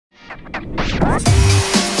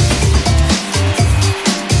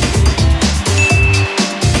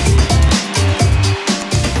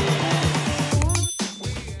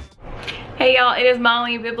is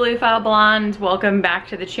Molly, Bibliophile Blonde. Welcome back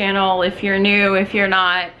to the channel. If you're new, if you're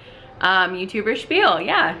not, YouTuber spiel.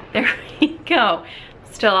 Yeah, there we go.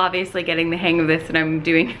 Still obviously getting the hang of this and I'm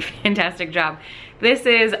doing a fantastic job. This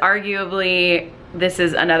is arguably, this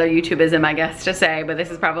is another YouTubeism, I guess to say, but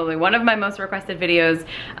this is probably one of my most requested videos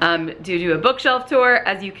due to a bookshelf tour.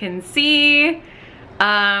 As you can see,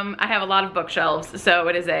 I have a lot of bookshelves, so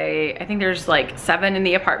it is I think there's like 7 in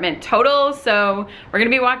the apartment total, so we're gonna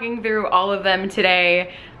be walking through all of them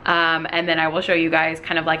today, and then I will show you guys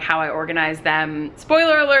kind of like how I organize them.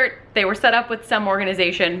 Spoiler alert, they were set up with some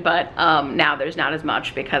organization, but now there's not as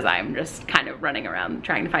much because I'm just kind of running around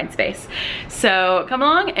trying to find space. So come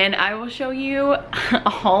along and I will show you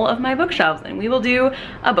all of my bookshelves and we will do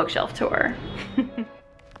a bookshelf tour.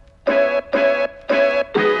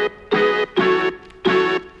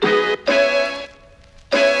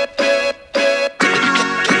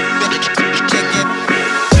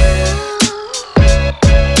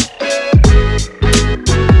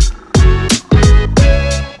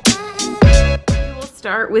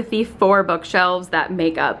 Start with the 4 bookshelves that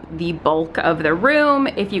make up the bulk of the room.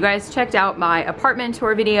 If you guys checked out my apartment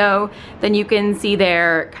tour video, then you can see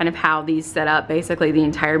there kind of how these set up basically the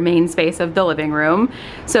entire main space of the living room.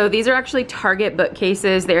 So these are actually Target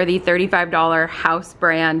bookcases. They're the $35 house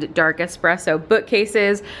brand dark espresso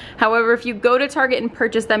bookcases. However, if you go to Target and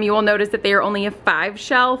purchase them, you will notice that they are only a 5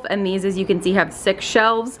 shelf, and these, as you can see, have 6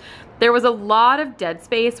 shelves. There was a lot of dead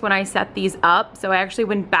space when I set these up, so I actually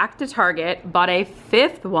went back to Target, bought a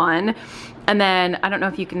 5th one, and then, I don't know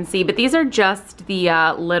if you can see, but these are just the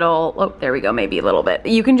little, oh, there we go, maybe a little bit.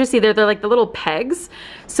 You can just see they're like the little pegs.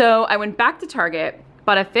 So I went back to Target,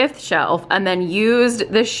 bought a 5th shelf, and then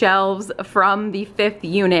used the shelves from the 5th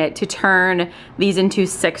unit to turn these into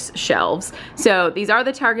 6 shelves. So these are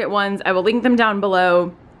the Target ones. I will link them down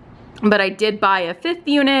below. But I did buy a 5th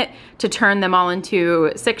unit to turn them all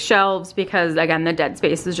into 6 shelves because, again, the dead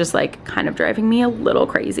space is just like kind of driving me a little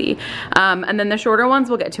crazy. And then the shorter ones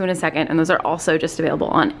we'll get to in a second, and those are also just available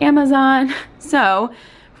on Amazon. So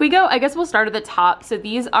if we go, I guess we'll start at the top. So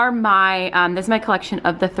these are my, this is my collection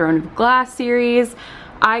of the Throne of Glass series.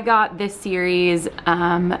 I got this series,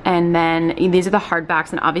 and then these are the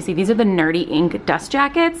hardbacks, and obviously these are the Nerdy ink dust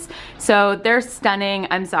jackets. So they're stunning.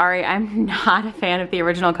 I'm sorry, I'm not a fan of the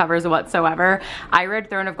original covers whatsoever. I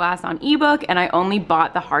read Throne of Glass on ebook, and I only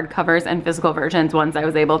bought the hardcovers and physical versions once I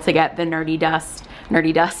was able to get the Nerdy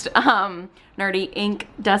ink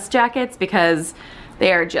dust jackets because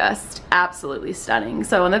they are just absolutely stunning.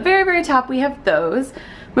 So on the very, very top, we have those.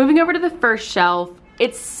 Moving over to the first shelf,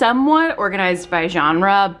 it's somewhat organized by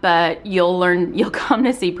genre, but you'll come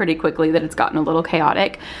to see pretty quickly that it's gotten a little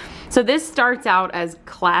chaotic. So this starts out as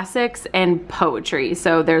classics and poetry.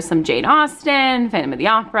 So there's some Jane Austen, Phantom of the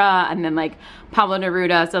Opera, and then like Pablo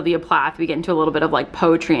Neruda, Sylvia Plath. We get into a little bit of like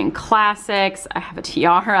poetry and classics. I have a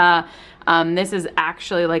tiara. This is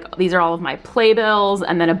actually like, these are all of my playbills,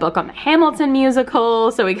 and then a book on the Hamilton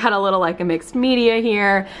musical. So we got a little like a mixed media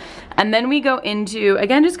here. And then we go into,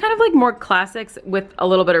 again, just kind of like more classics with a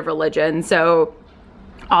little bit of religion. So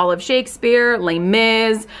all of Shakespeare, Les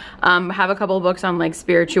Mis, have a couple of books on like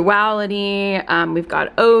spirituality. We've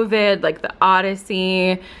got Ovid, like the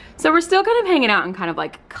Odyssey. So we're still kind of hanging out in kind of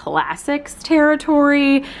like classics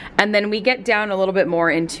territory. And then we get down a little bit more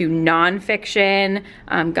into nonfiction,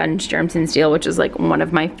 Guns, Germs, and Steel, which is like one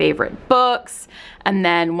of my favorite books. And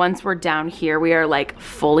then once we're down here, we are like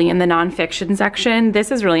fully in the nonfiction section.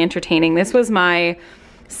 This is really entertaining. This was my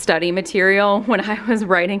study material when I was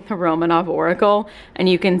writing the Romanov Oracle, and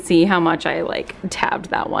you can see how much I like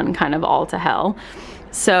tabbed that one kind of all to hell.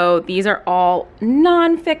 So these are all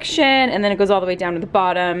nonfiction, and then it goes all the way down to the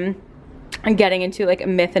bottom and getting into like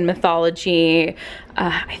myth and mythology.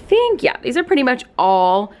 I think, yeah, these are pretty much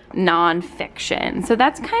all nonfiction. So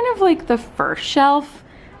that's kind of like the first shelf.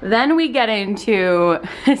 Then we get into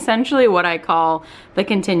essentially what I call the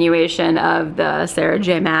continuation of the Sarah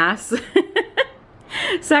J. Maas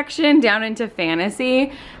section down into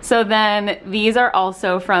fantasy. So then these are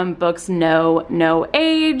also from books No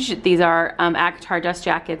Age. These are ACOTAR dust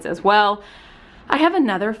jackets as well. I have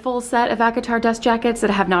another full set of ACOTAR dust jackets that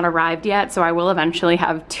have not arrived yet, so I will eventually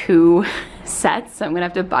have 2 sets. So I'm gonna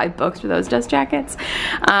have to buy books for those dust jackets.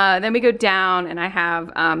 Then we go down and I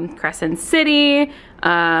have Crescent City,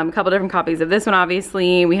 a couple different copies of this one,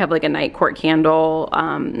 obviously. We have like a Night Court candle,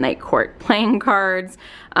 Night Court playing cards.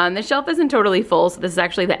 The shelf isn't totally full, so this is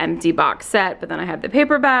actually the empty box set, but then I have the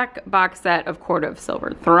paperback box set of Court of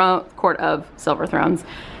Silver Thrones,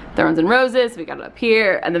 Thrones and Roses. We got it up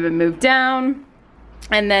here, and then we move down.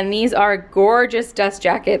 And then these are gorgeous dust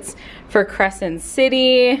jackets for Crescent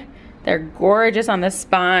City. They're gorgeous on the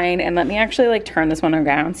spine. And let me actually like turn this one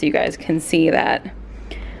around so you guys can see that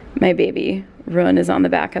my baby Run is on the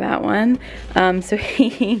back of that one. So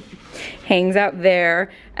he hangs out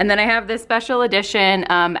there. And then I have this special edition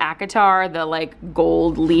Akatar, the like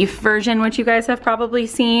gold leaf version, which you guys have probably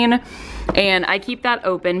seen. And I keep that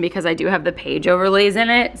open because I do have the page overlays in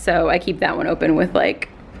it. So I keep that one open with like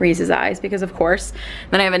Reese's eyes because of course.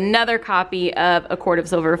 Then I have another copy of A Court of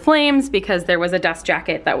Silver Flames because there was a dust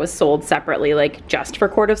jacket that was sold separately like just for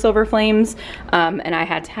Court of Silver Flames. And I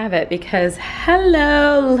had to have it because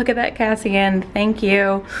hello, look at that Cassian, thank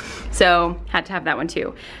you. So had to have that one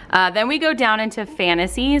too. Then we go down into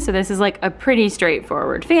fantasy. So this is like a pretty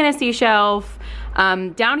straightforward fantasy shelf.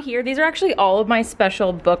 Down here, these are actually all of my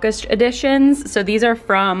special bookish editions. So these are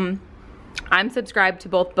from, I'm subscribed to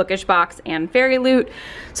both Bookish Box and Fairy Loot.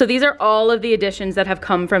 So these are all of the editions that have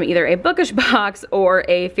come from either a Bookish box or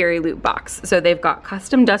a Fairy Loot box. So they've got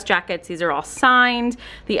custom dust jackets. These are all signed.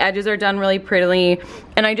 The edges are done really prettily.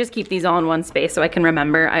 And I just keep these all in one space so I can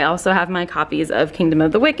remember. I also have my copies of Kingdom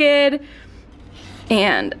of the Wicked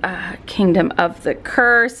and Kingdom of the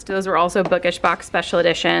Cursed. Those were also Bookish Box special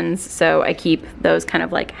editions. So I keep those kind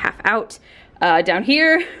of like half out. Down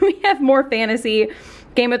here, we have more fantasy.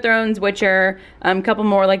 Game of Thrones, Witcher, a couple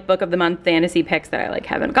more like book of the month fantasy picks that I like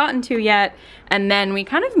haven't gotten to yet. And then we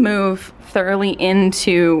kind of move thoroughly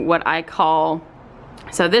into what I call,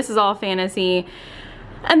 so this is all fantasy.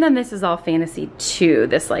 And then this is all fantasy too,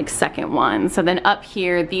 this like second one. So then up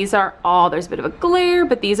here, these are all, there's a bit of a glare,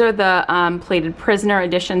 but these are the Plated Prisoner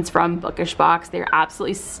editions from Bookish Box. They're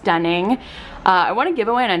absolutely stunning. I want to give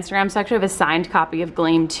away on Instagram, so I actually have a signed copy of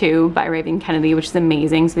Gleam 2 by Raven Kennedy, which is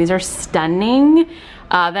amazing. So these are stunning.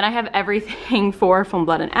 Then I have everything for From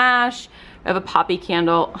Blood and Ash. I have a Poppy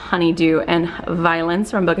Candle, Honeydew, and Violence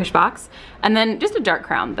from Bookish Box. And then just a Dark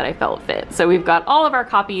Crown that I felt fit. So we've got all of our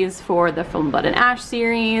copies for the From Blood and Ash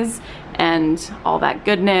series and all that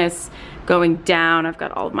goodness. Going down, I've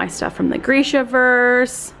got all of my stuff from the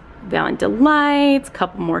Grishaverse, Valiant Delights, a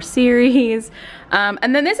couple more series.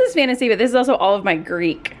 And then this is fantasy, but this is also all of my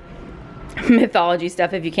Greek mythology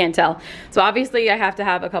stuff, if you can't tell. So obviously I have to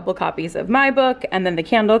have a couple copies of my book and then the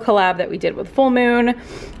candle collab that we did with Full Moon.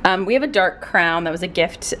 We have a dark crown that was a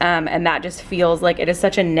gift, and that just feels like it is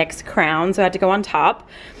such a NYX crown, so I had to go on top.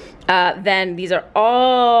 Then these are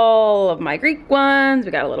all of my Greek ones.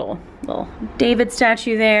 We got a little David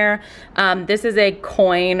statue there. This is a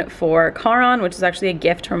coin for Charon, which is actually a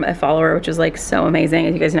gift from a follower, which is like so amazing.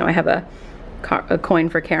 As you guys know, I have a coin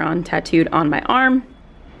for Charon tattooed on my arm.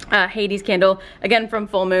 Hades candle, again from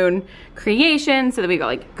Full Moon Creation. So that we got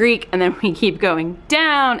like Greek, and then we keep going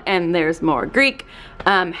down and there's more Greek.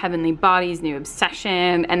 Heavenly Bodies, New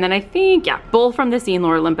Obsession, and then I think, yeah, Bull from the Sea and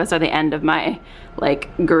Lord Olympus are the end of my like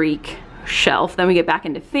Greek shelf. Then we get back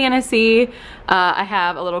into fantasy. I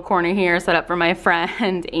have a little corner here set up for my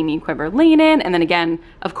friend Amy Quiver-Leanin, and then again,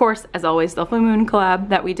 of course, as always, the Full Moon collab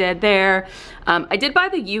that we did there. I did buy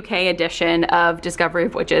the UK edition of Discovery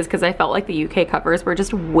of Witches because I felt like the UK covers were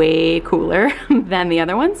just way cooler than the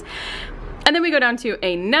other ones. And then we go down to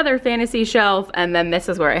another fantasy shelf, and then this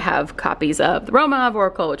is where I have copies of The Romanov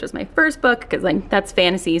Oracle, which was my first book, because like that's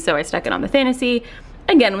fantasy, so I stuck it on the fantasy,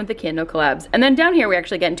 again with the candle collabs. And then down here we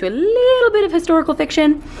actually get into a little bit of historical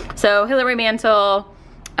fiction. So Hilary Mantel,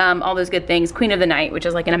 all those good things. Queen of the Night, which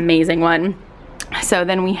is like an amazing one. So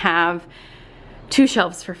then we have two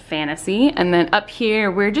shelves for fantasy, and then up here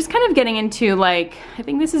we're just kind of getting into like, I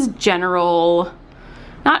think this is general,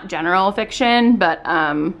 not general fiction, but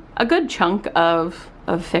a good chunk of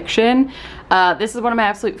fiction. This is one of my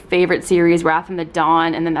absolute favorite series, Wrath in the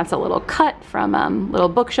Dawn, and then that's a little cut from little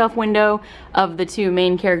bookshelf window of the two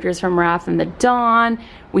main characters from Wrath in the Dawn.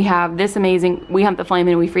 We have this amazing We Hunt the Flame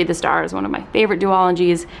and We Free the Stars, one of my favorite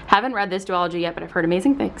duologies. Haven't read this duology yet, but I've heard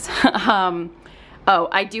amazing things. Oh,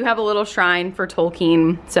 I do have a little shrine for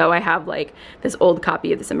Tolkien. So I have like this old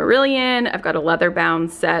copy of the Silmarillion. I've got a leather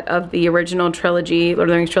bound set of the original trilogy, Lord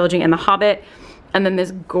of the Rings trilogy, and The Hobbit. And then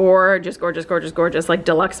this gorgeous, gorgeous, gorgeous, gorgeous like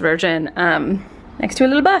deluxe version next to a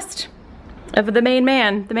little bust of the main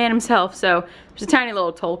man, the man himself. So there's a tiny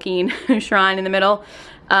little Tolkien shrine in the middle.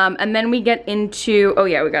 And then we get into, oh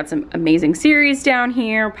yeah, we got some amazing series down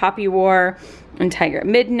here, Poppy War and Tiger at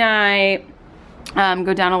Midnight.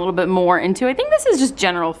 Go down a little bit more into, I think this is just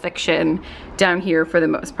general fiction down here for the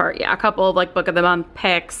most part. Yeah, a couple of like book of the month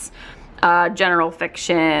picks, general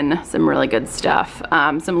fiction, some really good stuff,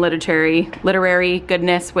 some literary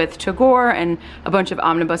goodness with Tagore and a bunch of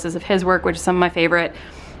omnibuses of his work, which is some of my favorite.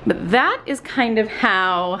 But that is kind of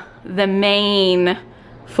how the main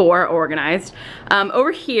four are organized.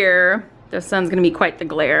 Over here, the sun's gonna be quite the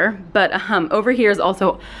glare, but over here is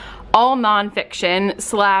also all nonfiction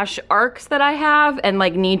slash arcs that I have and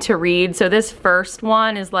like need to read. So this first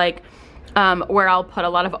one is like where I'll put a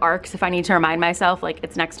lot of arcs if I need to remind myself, like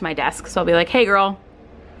it's next to my desk. So I'll be like, hey girl,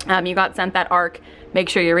 you got sent that arc, make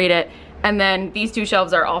sure you read it. And then these two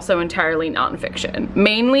shelves are also entirely nonfiction,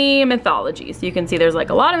 mainly mythology. So you can see there's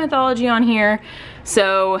like a lot of mythology on here.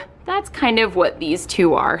 So that's kind of what these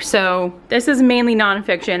two are. So this is mainly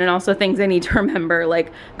nonfiction and also things I need to remember,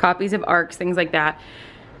 like copies of arcs, things like that.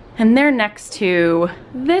 And they're next to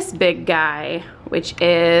this big guy, which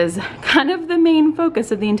is kind of the main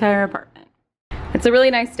focus of the entire apartment. It's a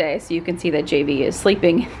really nice day, so you can see that JV is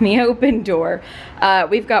sleeping in the open door.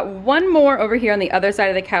 We've got one more over here on the other side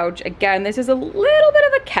of the couch. Again, this is a little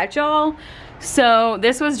bit of a catch-all. So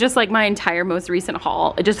this was just like my entire most recent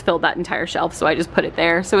haul. It just filled that entire shelf, so I just put it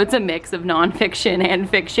there. So it's a mix of nonfiction and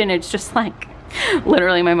fiction. It's just like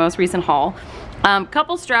literally my most recent haul.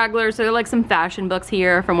 Couple stragglers, so they're like some fashion books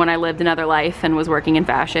here from when I lived another life and was working in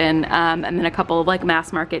fashion. And then a couple of like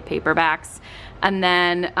mass market paperbacks. And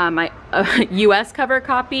then my US cover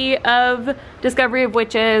copy of Discovery of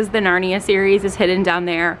Witches, the Narnia series, is hidden down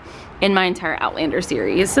there in my entire Outlander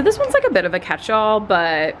series. So this one's like a bit of a catch-all,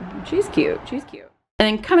 but she's cute, she's cute.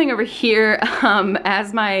 And then coming over here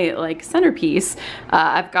as my like centerpiece,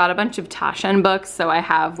 I've got a bunch of Taschen books. So I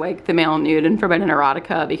have like the Male Nude and Forbidden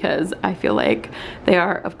Erotica because I feel like they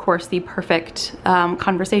are, of course, the perfect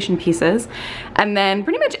conversation pieces. And then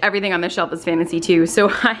pretty much everything on this shelf is fantasy too. So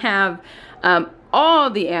I have all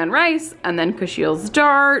the Anne Rice and then Kushiel's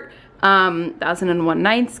Dart, 1001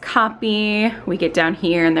 Nights copy. We get down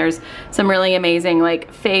here and there's some really amazing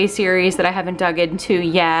like Fae series that I haven't dug into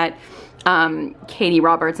yet. Katie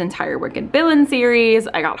Roberts' entire Wicked Villain series.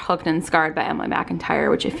 I got Hooked and Scarred by Emily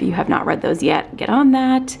McIntyre, which if you have not read those yet, get on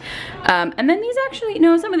that. And then these actually,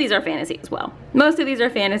 no, some of these are fantasy as well. Most of these are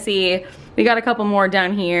fantasy. We got a couple more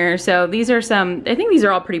down here. So these are some, I think these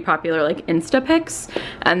are all pretty popular like Insta picks.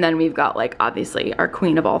 And then we've got like obviously our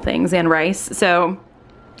queen of all things, Anne Rice. So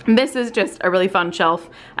this is just a really fun shelf.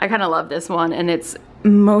 I kind of love this one and it's,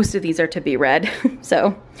 most of these are to be read.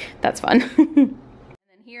 So that's fun.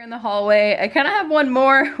 Here in the hallway, I kind of have one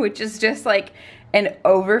more, which is just like an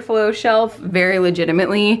overflow shelf, very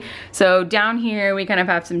legitimately. So down here, we kind of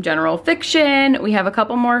have some general fiction. We have a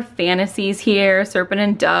couple more fantasies here, Serpent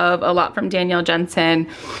and Dove, a lot from Danielle Jensen.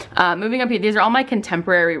 Moving up here, these are all my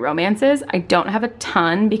contemporary romances. I don't have a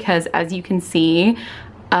ton because as you can see,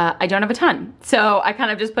 I don't have a ton. So I kind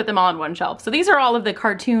of just put them all on one shelf. So these are all of the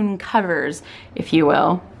cartoon covers, if you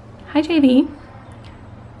will. Hi, JV.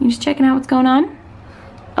 You just checking out what's going on?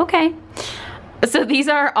 Okay, so these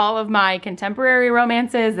are all of my contemporary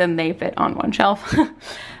romances and they fit on one shelf.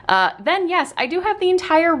 Then yes, I do have the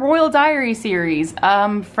entire Royal Diary series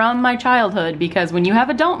from my childhood because when you have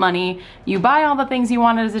adult money, you buy all the things you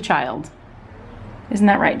wanted as a child. Isn't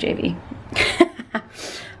that right, JV?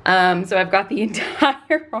 So I've got the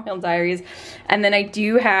entire Royal Diaries and then I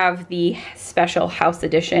do have the special house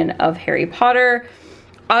edition of Harry Potter.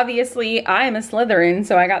 Obviously, I am a Slytherin,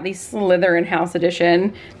 so I got the Slytherin House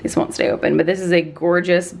Edition. This won't stay open, but this is a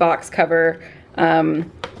gorgeous box cover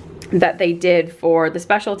that they did for the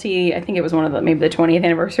specialty. I think it was one of the, maybe the 20th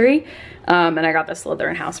anniversary. And I got the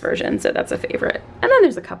Slytherin House version, so that's a favorite. And then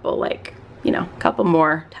there's a couple like, you know, a couple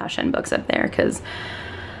more Taschen books up there because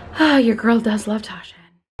your girl does love Taschen.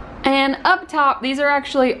 And up top, these are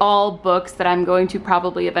actually all books that I'm going to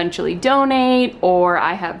probably eventually donate, or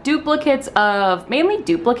I have duplicates of, mainly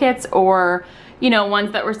duplicates or, you know,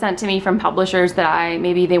 ones that were sent to me from publishers that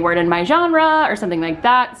maybe they weren't in my genre or something like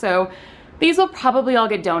that. So these will probably all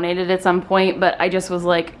get donated at some point, but I just was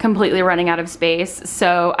like completely running out of space.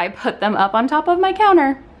 So I put them up on top of my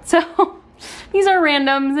counter. So these are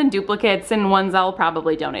randoms and duplicates and ones I'll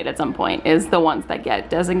probably donate at some point is the ones that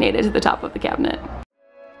get designated to the top of the cabinet.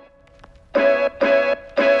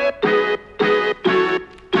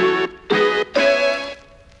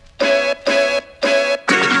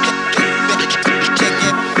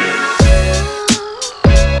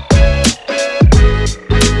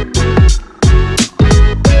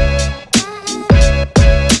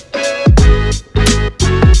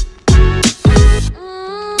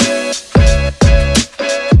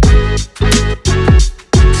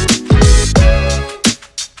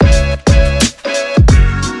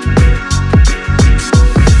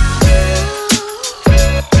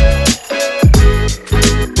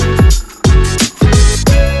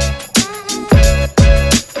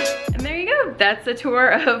 that's a tour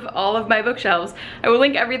of all of my bookshelves. I will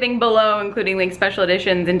link everything below, including like special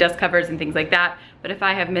editions and dust covers and things like that. But if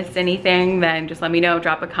I have missed anything, then just let me know,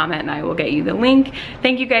 drop a comment, and I will get you the link.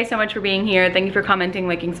 Thank you guys so much for being here. Thank you for commenting,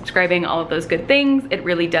 liking, subscribing, all of those good things. It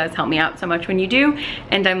really does help me out so much when you do.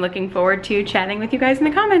 And I'm looking forward to chatting with you guys in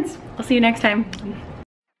the comments. I'll see you next time.